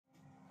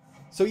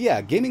So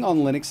yeah, gaming on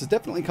Linux has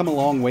definitely come a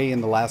long way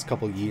in the last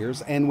couple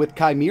years, and with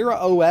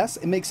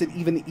ChimeraOS, it makes it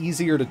even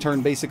easier to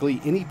turn basically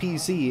any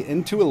PC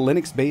into a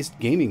Linux-based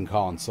gaming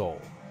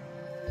console.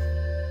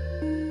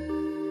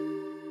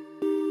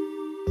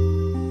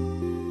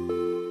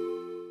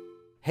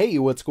 Hey,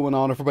 what's going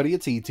on everybody?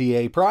 It's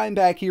etaprime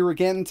back here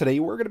again. Today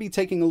we're going to be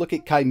taking a look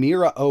at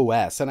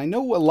ChimeraOS, and I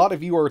know a lot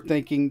of you are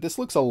thinking this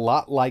looks a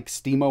lot like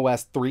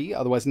SteamOS 3,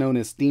 otherwise known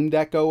as Steam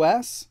Deck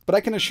OS, but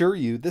I can assure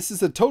you this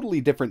is a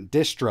totally different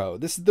distro.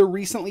 This is the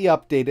recently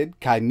updated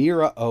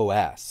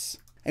ChimeraOS.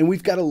 And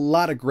we've got a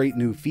lot of great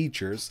new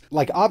features,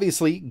 like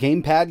obviously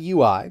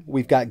GamepadUi,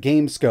 we've got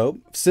Gamescope,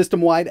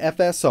 system-wide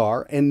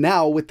FSR, and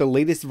now with the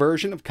latest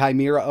version of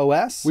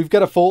ChimeraOS, we've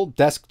got a full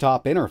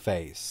desktop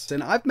interface.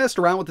 And I've messed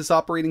around with this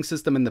operating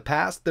system in the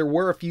past, there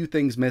were a few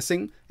things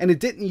missing, and it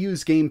didn't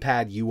use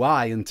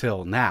GamepadUi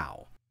until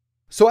now.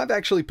 So I've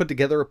actually put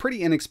together a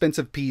pretty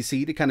inexpensive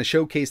PC to kind of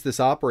showcase this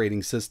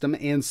operating system,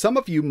 and some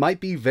of you might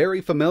be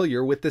very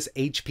familiar with this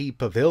HP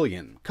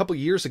Pavilion. A couple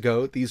years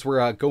ago, these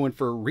were going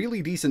for a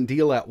really decent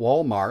deal at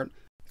Walmart.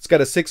 It's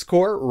got a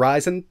 6-core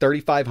Ryzen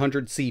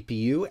 3500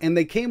 CPU, and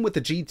they came with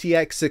the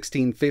GTX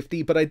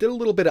 1650, but I did a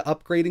little bit of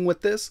upgrading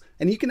with this,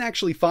 and you can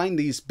actually find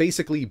these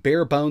basically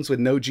bare bones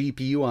with no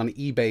GPU on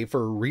eBay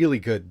for a really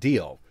good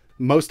deal.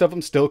 Most of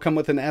them still come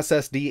with an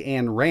SSD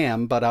and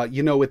RAM, but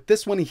you know, with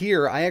this one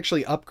here, I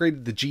actually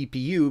upgraded the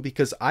GPU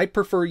because I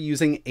prefer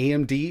using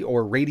AMD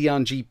or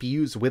Radeon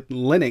GPUs with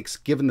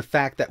Linux, given the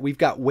fact that we've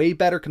got way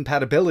better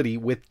compatibility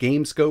with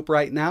Gamescope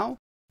right now.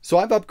 So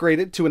I've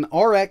upgraded to an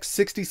RX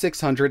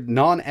 6600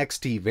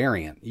 non-XT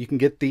variant. You can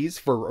get these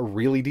for a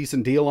really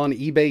decent deal on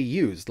eBay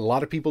used. A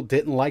lot of people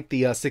didn't like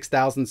the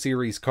 6000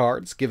 series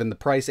cards, given the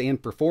price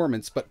and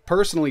performance, but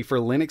personally for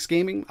Linux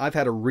gaming, I've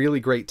had a really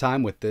great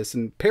time with this,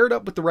 and paired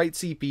up with the right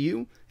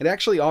CPU, it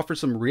actually offers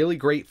some really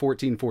great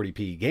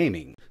 1440p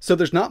gaming. So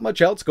there's not much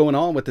else going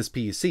on with this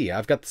PC.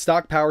 I've got the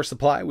stock power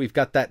supply, we've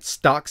got that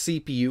stock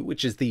CPU,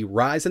 which is the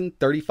Ryzen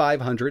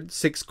 3500,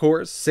 6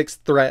 cores, 6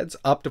 threads,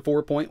 up to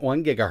 4.1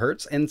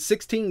 gigahertz, and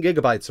 16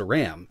 gigabytes of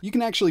RAM. You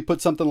can actually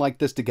put something like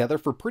this together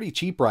for pretty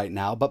cheap right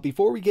now, but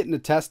before we get into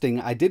testing,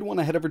 I did want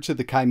to head over to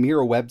the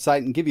Chimera website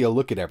and give you a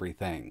look at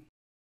everything.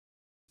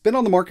 Been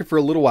on the market for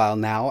a little while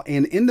now,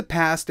 and in the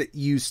past it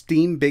used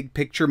Steam Big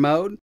Picture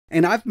mode,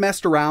 and I've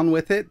messed around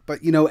with it,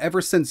 but you know,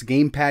 ever since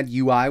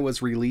GamepadUi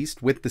was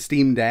released with the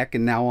Steam Deck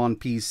and now on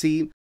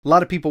PC, a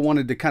lot of people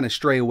wanted to kind of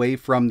stray away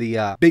from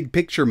the big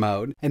picture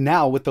mode, and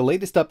now with the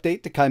latest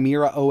update to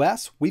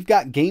ChimeraOS, we've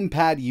got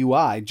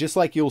GamepadUi, just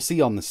like you'll see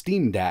on the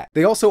Steam Deck.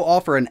 They also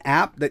offer an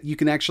app that you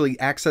can actually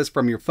access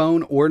from your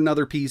phone or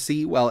another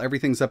PC while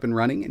everything's up and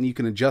running, and you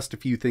can adjust a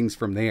few things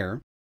from there.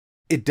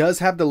 It does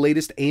have the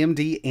latest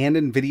AMD and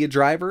NVIDIA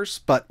drivers,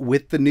 but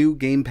with the new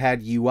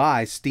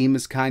GamepadUi, Steam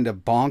has kind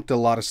of bonked a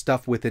lot of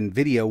stuff with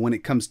NVIDIA when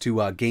it comes to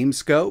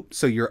Gamescope,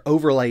 so your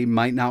overlay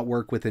might not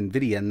work with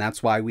NVIDIA, and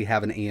that's why we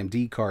have an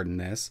AMD card in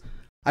this.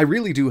 I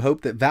really do hope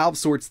that Valve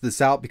sorts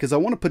this out because I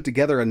want to put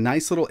together a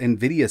nice little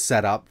NVIDIA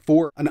setup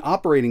for an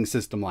operating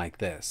system like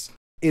this.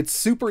 It's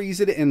super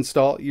easy to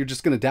install. You're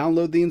just going to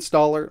download the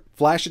installer,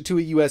 flash it to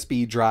a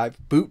USB drive,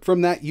 boot from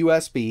that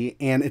USB,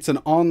 and it's an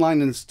online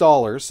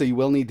installer, so you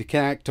will need to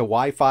connect to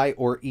Wi-Fi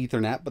or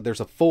Ethernet, but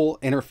there's a full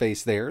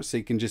interface there, so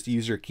you can just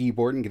use your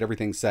keyboard and get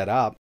everything set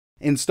up.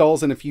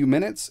 Installs in a few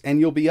minutes,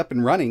 and you'll be up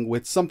and running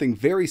with something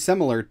very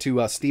similar to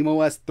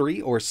SteamOS 3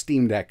 or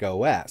Steam Deck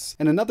OS.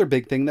 And another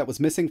big thing that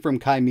was missing from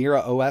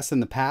ChimeraOS in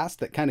the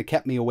past that kind of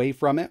kept me away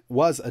from it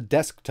was a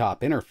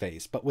desktop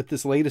interface. But with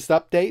this latest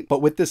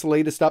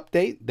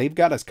update, they've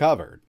got us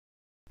covered.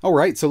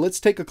 Alright, so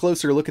let's take a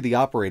closer look at the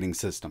operating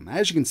system.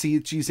 As you can see,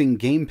 it's using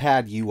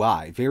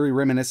GamepadUi, very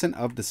reminiscent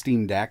of the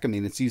Steam Deck. I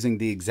mean, it's using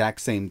the exact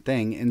same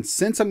thing. And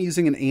since I'm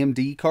using an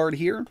AMD card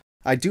here,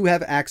 I do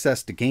have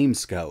access to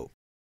Gamescope.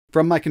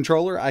 From my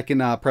controller, I can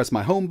press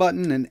my home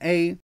button and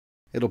A.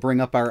 It'll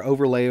bring up our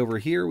overlay over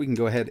here. We can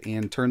go ahead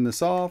and turn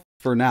this off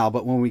for now,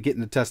 but when we get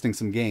into testing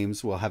some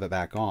games, we'll have it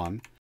back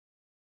on.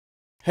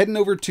 Heading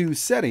over to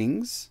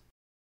Settings,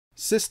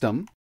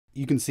 System,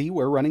 you can see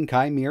we're running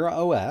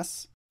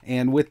ChimeraOS.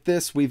 And with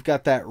this, we've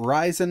got that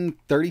Ryzen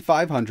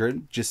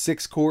 3500, just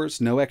 6 cores,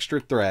 no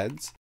extra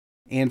threads.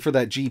 And for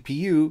that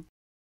GPU,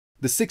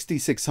 the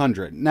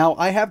 6600. Now,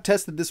 I have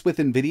tested this with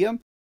NVIDIA.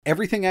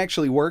 Everything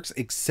actually works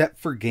except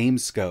for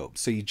Gamescope,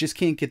 so you just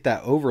can't get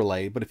that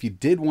overlay, but if you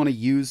did want to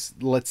use,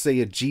 let's say,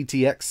 a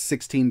GTX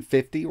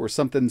 1650 or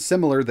something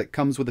similar that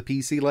comes with a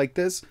PC like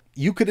this,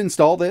 you could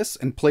install this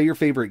and play your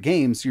favorite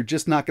games. You're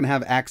just not going to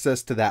have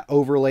access to that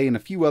overlay and a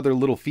few other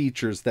little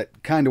features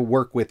that kind of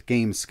work with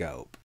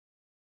Gamescope.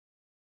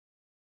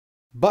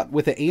 But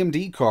with the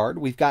AMD card,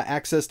 we've got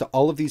access to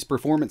all of these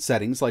performance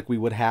settings like we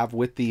would have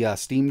with the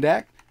Steam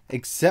Deck.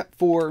 Except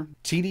for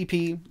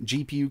TDP,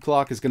 GPU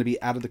clock is going to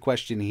be out of the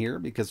question here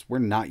because we're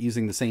not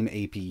using the same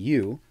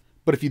APU.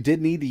 But if you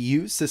did need to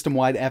use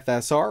system-wide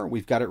FSR,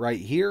 we've got it right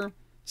here,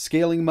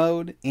 scaling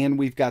mode, and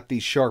we've got the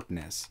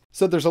sharpness.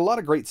 So there's a lot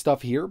of great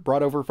stuff here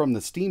brought over from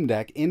the Steam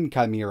Deck in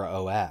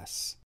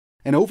ChimeraOS.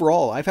 And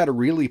overall, I've had a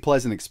really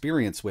pleasant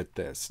experience with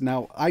this.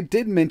 Now, I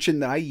did mention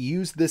that I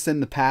used this in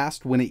the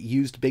past when it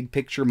used big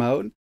picture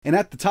mode, and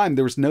at the time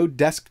there was no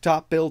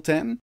desktop built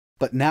in,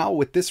 but now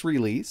with this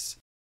release,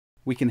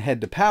 we can head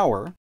to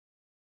power,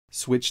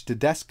 switch to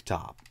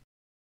desktop.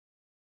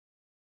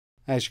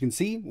 As you can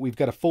see, we've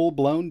got a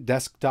full-blown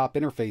desktop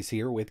interface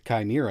here with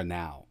Chimera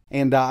now.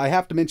 And I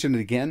have to mention it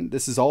again,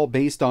 this is all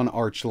based on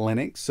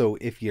ArchLinux, so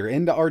if you're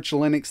into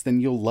ArchLinux, then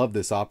you'll love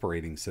this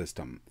operating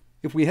system.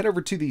 If we head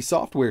over to the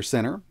Software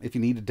Center, if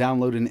you need to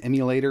download an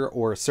emulator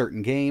or a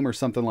certain game or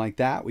something like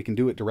that, we can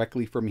do it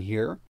directly from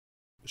here.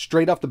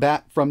 Straight off the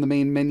bat from the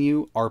main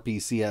menu,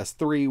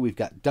 RPCS3, we've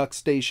got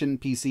DuckStation,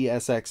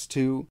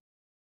 PCSX2,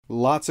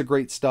 lots of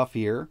great stuff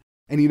here.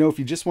 And you know, if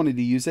you just wanted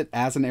to use it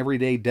as an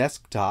everyday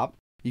desktop,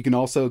 you can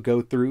also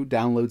go through,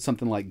 download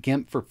something like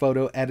GIMP for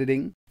photo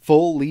editing,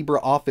 full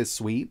LibreOffice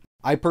suite.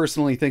 I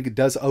personally think it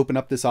does open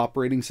up this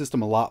operating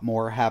system a lot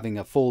more having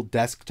a full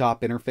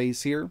desktop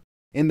interface here.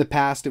 In the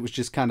past, it was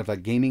just kind of a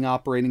gaming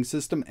operating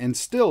system, and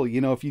still, you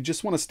know, if you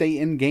just want to stay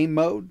in game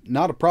mode,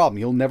 not a problem.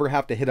 You'll never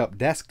have to hit up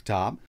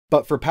desktop.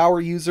 But for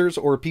power users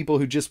or people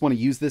who just want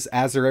to use this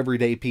as their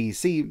everyday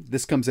PC,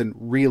 this comes in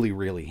really,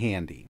 really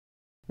handy.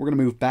 We're going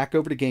to move back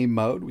over to game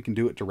mode. We can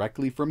do it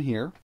directly from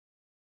here.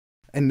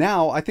 And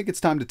now I think it's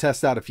time to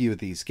test out a few of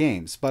these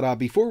games. But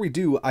before we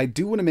do, I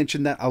do want to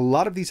mention that a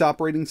lot of these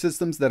operating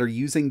systems that are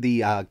using the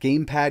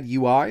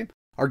GamepadUi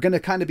are going to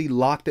kind of be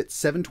locked at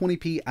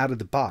 720p out of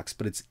the box,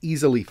 but it's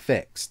easily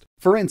fixed.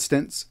 For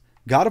instance,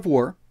 God of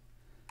War,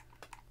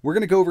 we're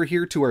going to go over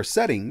here to our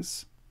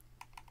settings,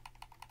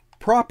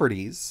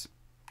 properties,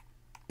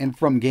 and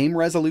from game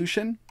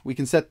resolution, we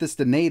can set this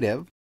to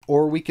native,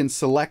 or we can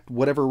select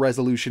whatever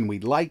resolution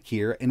we'd like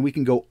here, and we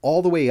can go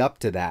all the way up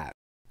to that.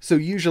 So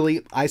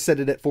usually I set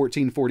it at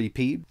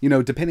 1440p, you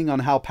know, depending on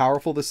how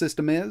powerful the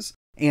system is,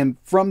 and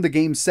from the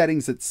game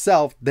settings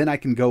itself, then I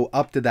can go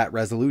up to that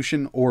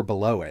resolution or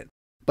below it.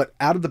 But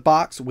out of the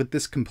box, with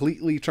this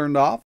completely turned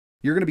off,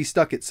 you're going to be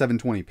stuck at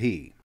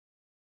 720p.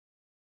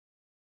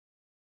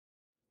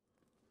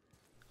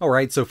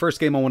 Alright, so first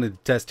game I wanted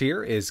to test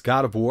here is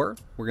God of War.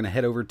 We're going to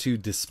head over to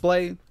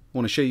Display. I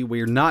want to show you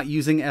we're not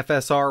using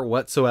FSR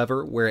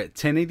whatsoever. We're at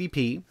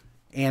 1080p,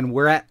 and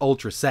we're at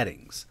Ultra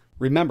settings.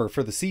 Remember,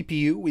 for the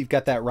CPU, we've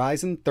got that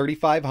Ryzen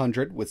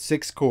 3500 with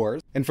 6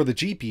 cores, and for the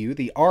GPU,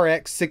 the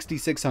RX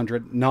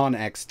 6600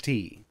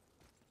 non-XT.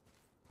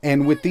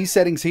 And with these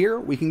settings here,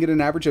 we can get an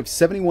average of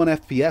 71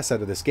 FPS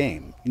out of this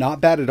game. Not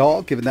bad at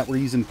all, given that we're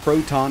using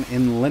Proton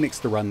in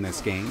Linux to run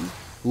this game.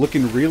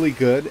 Looking really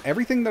good.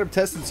 Everything that I've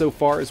tested so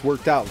far has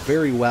worked out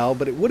very well,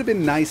 but it would have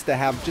been nice to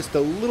have just a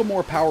little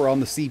more power on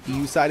the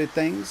CPU side of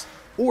things,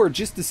 or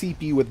just the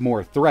CPU with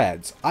more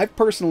threads. I've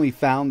personally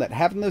found that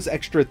having those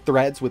extra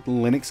threads with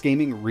Linux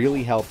gaming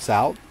really helps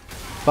out.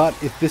 But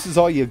if this is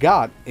all you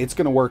got, it's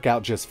going to work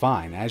out just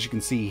fine. As you can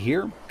see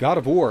here, God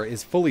of War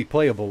is fully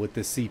playable with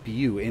this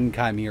CPU in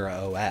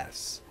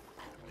ChimeraOS.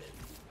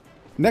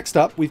 Next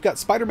up, we've got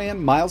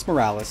Spider-Man Miles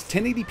Morales,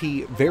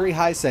 1080p, very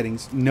high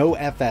settings, no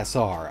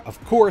FSR.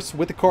 Of course,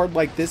 with a card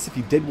like this, if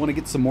you did want to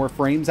get some more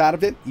frames out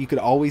of it, you could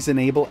always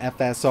enable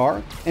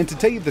FSR. And to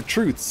tell you the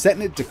truth,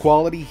 setting it to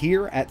quality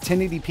here at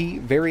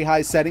 1080p, very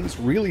high settings,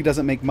 really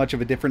doesn't make much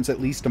of a difference,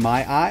 at least to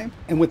my eye.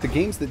 And with the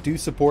games that do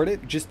support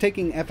it, just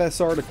taking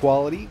FSR to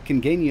quality can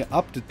gain you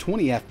up to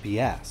 20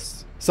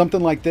 FPS.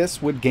 Something like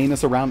this would gain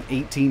us around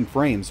 18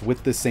 frames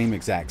with the same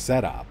exact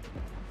setup.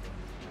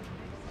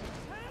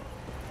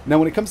 Now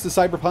when it comes to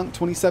Cyberpunk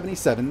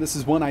 2077, this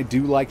is one I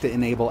do like to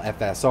enable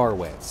FSR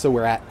with. So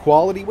we're at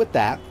quality with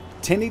that,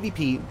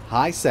 1080p,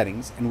 high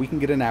settings, and we can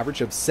get an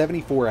average of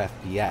 74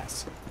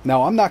 FPS.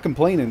 Now I'm not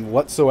complaining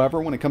whatsoever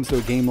when it comes to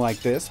a game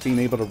like this, being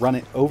able to run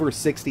it over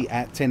 60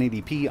 at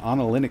 1080p on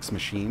a Linux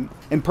machine.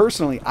 And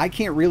personally, I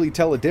can't really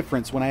tell a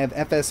difference when I have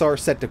FSR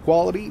set to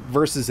quality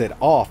versus it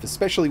off,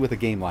 especially with a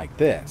game like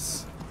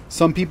this.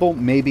 Some people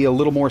may be a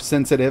little more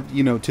sensitive,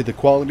 you know, to the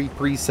quality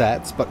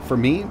presets, but for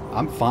me,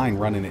 I'm fine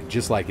running it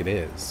just like it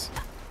is.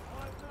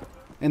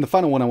 And the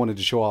final one I wanted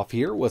to show off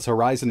here was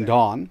Horizon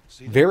Dawn.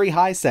 Very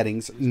high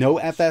settings, no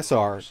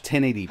FSR,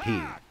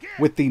 1080p.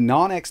 With the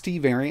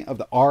non-XT variant of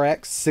the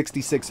RX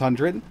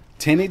 6600,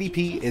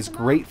 1080p is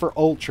great for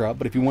Ultra,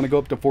 but if you want to go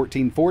up to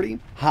 1440,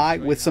 high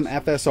with some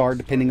FSR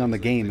depending on the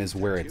game is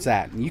where it's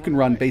at. And you can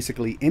run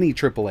basically any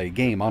AAA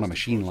game on a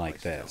machine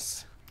like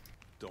this.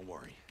 Don't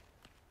worry.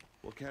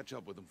 We'll catch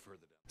up with them further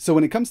down. So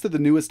when it comes to the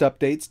newest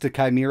updates to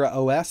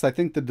ChimeraOS, I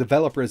think the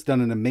developer has done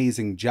an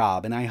amazing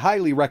job, and I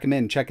highly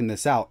recommend checking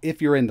this out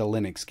if you're into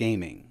Linux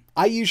gaming.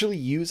 I usually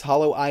use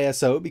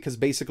HoloISO because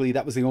basically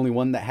that was the only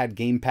one that had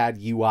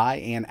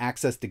GamepadUi and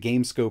access to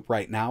Gamescope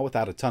right now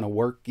without a ton of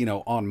work, you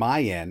know, on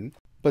my end.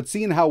 But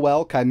seeing how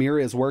well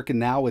Chimera is working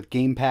now with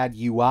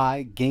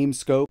GamepadUi,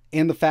 Gamescope,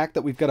 and the fact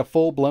that we've got a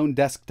full-blown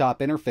desktop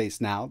interface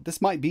now,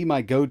 this might be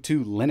my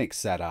go-to Linux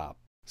setup.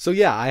 So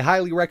yeah, I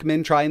highly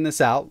recommend trying this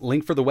out.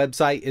 Link for the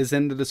website is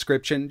in the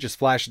description. Just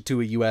flash it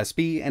to a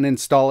USB and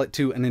install it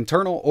to an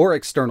internal or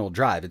external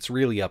drive. It's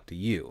really up to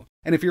you.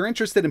 And if you're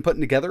interested in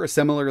putting together a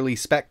similarly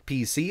spec'd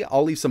PC,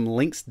 I'll leave some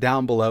links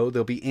down below.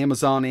 There'll be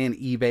Amazon and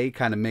eBay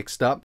kind of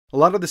mixed up. A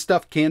lot of the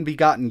stuff can be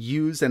gotten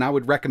used, and I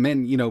would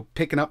recommend,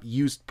 picking up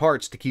used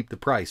parts to keep the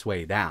price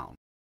way down.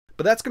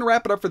 But that's going to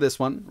wrap it up for this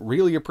one.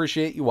 Really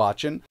appreciate you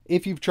watching.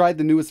 If you've tried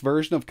the newest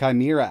version of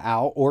Chimera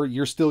out, or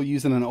you're still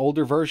using an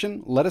older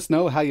version, let us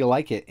know how you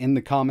like it in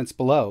the comments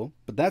below.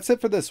 But that's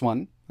it for this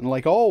one, and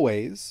like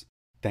always,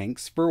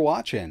 thanks for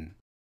watching.